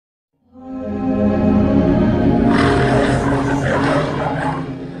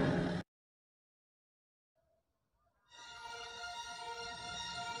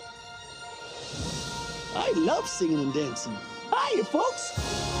love singing and dancing. Hiya,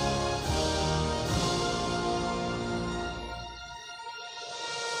 folks.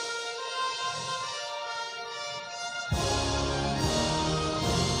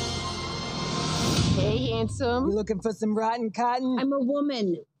 Hey, handsome. You looking for some rotten cotton? I'm a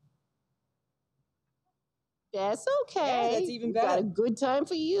woman. That's okay. Yeah, that's even We better. got a good time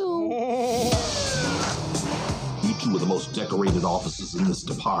for you. You two are the most decorated officers in this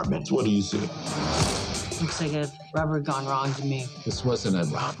department. What do you see? Looks like a rubber gone wrong to me. This wasn't a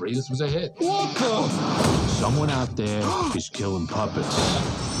robbery, this was a hit. What the? Someone out there is killing puppets.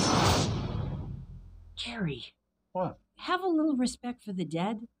 Jerry, What? have a little respect for the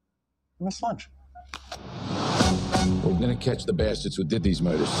dead. I missed lunch. We're gonna catch the bastards who did these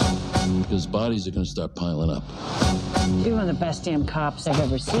murders. Because bodies are gonna start piling up. You're one of the best damn cops I've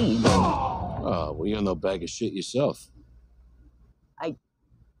ever seen. Oh, well, you're no bag of shit yourself.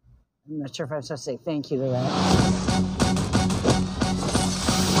 I'm not sure if I'm supposed to say thank you to that.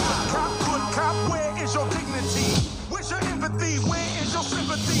 Cop, good cop, where is your dignity? Where's your empathy? Where is your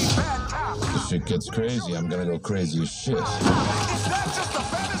sympathy? Bad cop. If shit gets crazy, I'm gonna go crazy as shit. Is that just a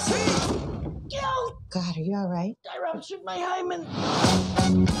fantasy? God, are you all right? I ruptured my hymen.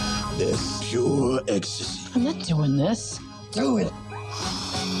 This pure ecstasy. I'm not doing this. Do it.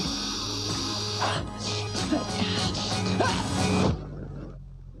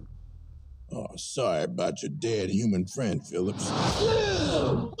 Oh, sorry about your dead human friend, Phillips.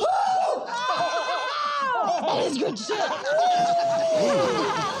 That is good shit.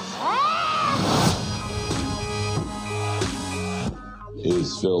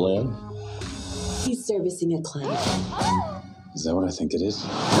 Is Phil in? He's servicing a client. Is that what I think it is?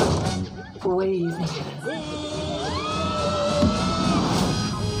 Well, what do you think it is?